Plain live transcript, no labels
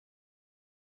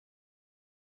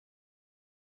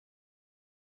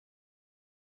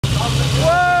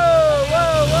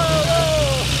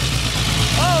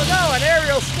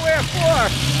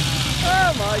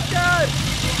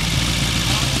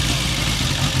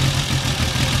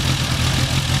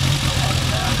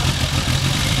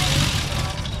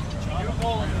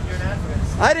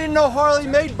I didn't know Harley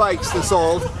made bikes this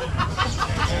old.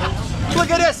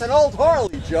 Look at this, an old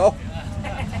Harley, Joe.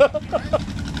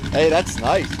 Hey, that's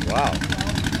nice. Wow.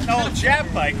 An old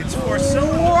Jap bike. It's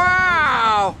 4-cylinder.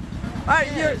 Wow.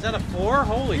 Is that a 4?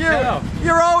 Holy cow.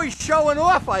 You're always showing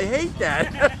off. I hate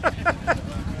that.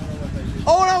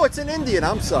 Oh, no, it's an Indian.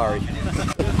 I'm sorry.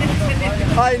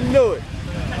 I knew it.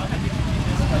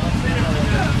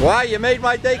 Wow, you made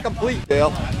my day complete, Dale.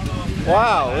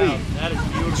 Wow. That is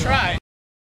beautiful. Try.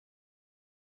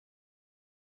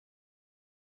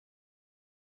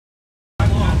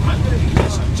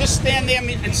 Just stand there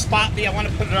and spot me. I want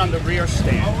to put it on the rear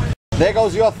stand. There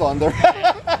goes your thunder.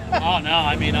 Oh, no,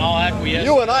 I mean, all that we have.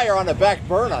 You and I are on the back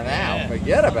burner now. Yeah.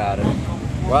 Forget about it.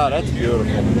 Wow, that's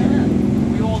beautiful.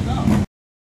 We all know.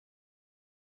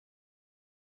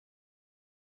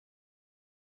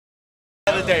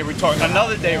 Another day we're talking.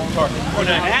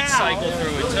 Now, cycle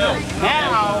through it too.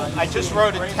 Now I just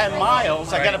rode it 10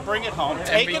 miles. I got to bring it home,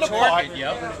 take it apart,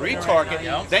 retorque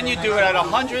it. Then you do it at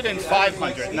 100 and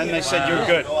 500, and then they said you're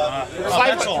good.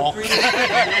 That's all. I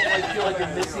feel like you're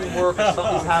missing work or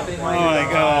something's happening. Oh my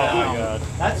god.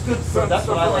 That's good. That's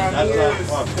what I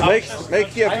like.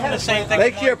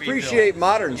 Make you appreciate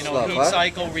modern stuff, heat huh?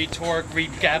 cycle, retorque,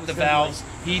 re-gap the valves.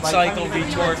 Heat cycle,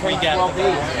 retorque, re-gap the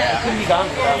valves. It couldn't be done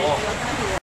for that long.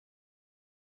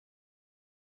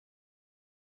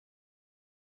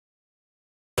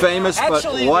 Famous,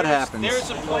 Actually, but what happens? There's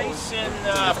a place in,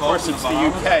 of course it's the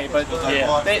UK, but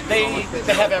yeah, they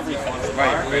have everything.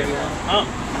 Right.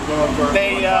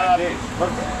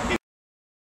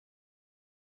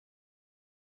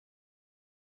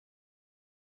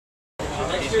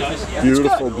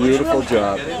 Beautiful, beautiful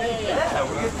job.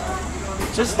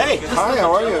 Just hey, hi,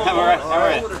 how are you? All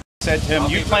right. Said to him,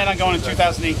 you plan on going in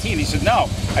 2018? He said, no.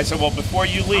 I said, well, before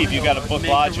you leave, you got to book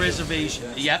lodging. Make a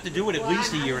reservation. You have to do it at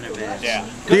least a year in advance. Yeah.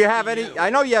 Do you have any? I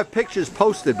know you have pictures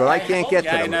posted, but I can't get to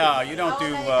them. I know. You don't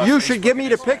do... you should give me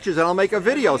the pictures and I'll make a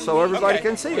video so everybody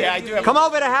can see it. Yeah, I do have. Come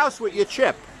over to the house with your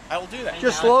chip. I will do that.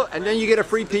 Just slow, and then you get a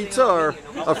free pizza or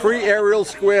a free Ariel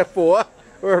Square 4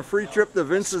 or a free trip to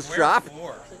Vince's shop.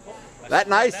 That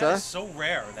nice, huh? Is so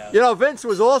rare. You know, Vince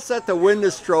was all set to win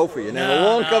this trophy, and then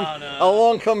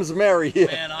along comes Mary.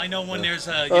 Man, I know when there's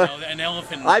a an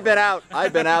elephant. I've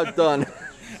been outdone.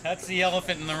 That's the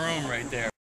elephant in the room right there.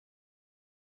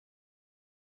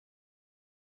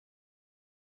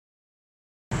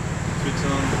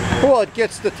 Well, it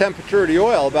gets the temperature of the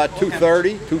oil about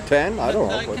 230, 210. I don't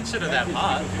know. I consider that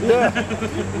hot. Yeah.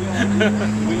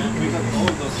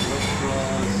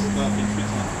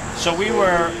 So we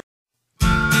were.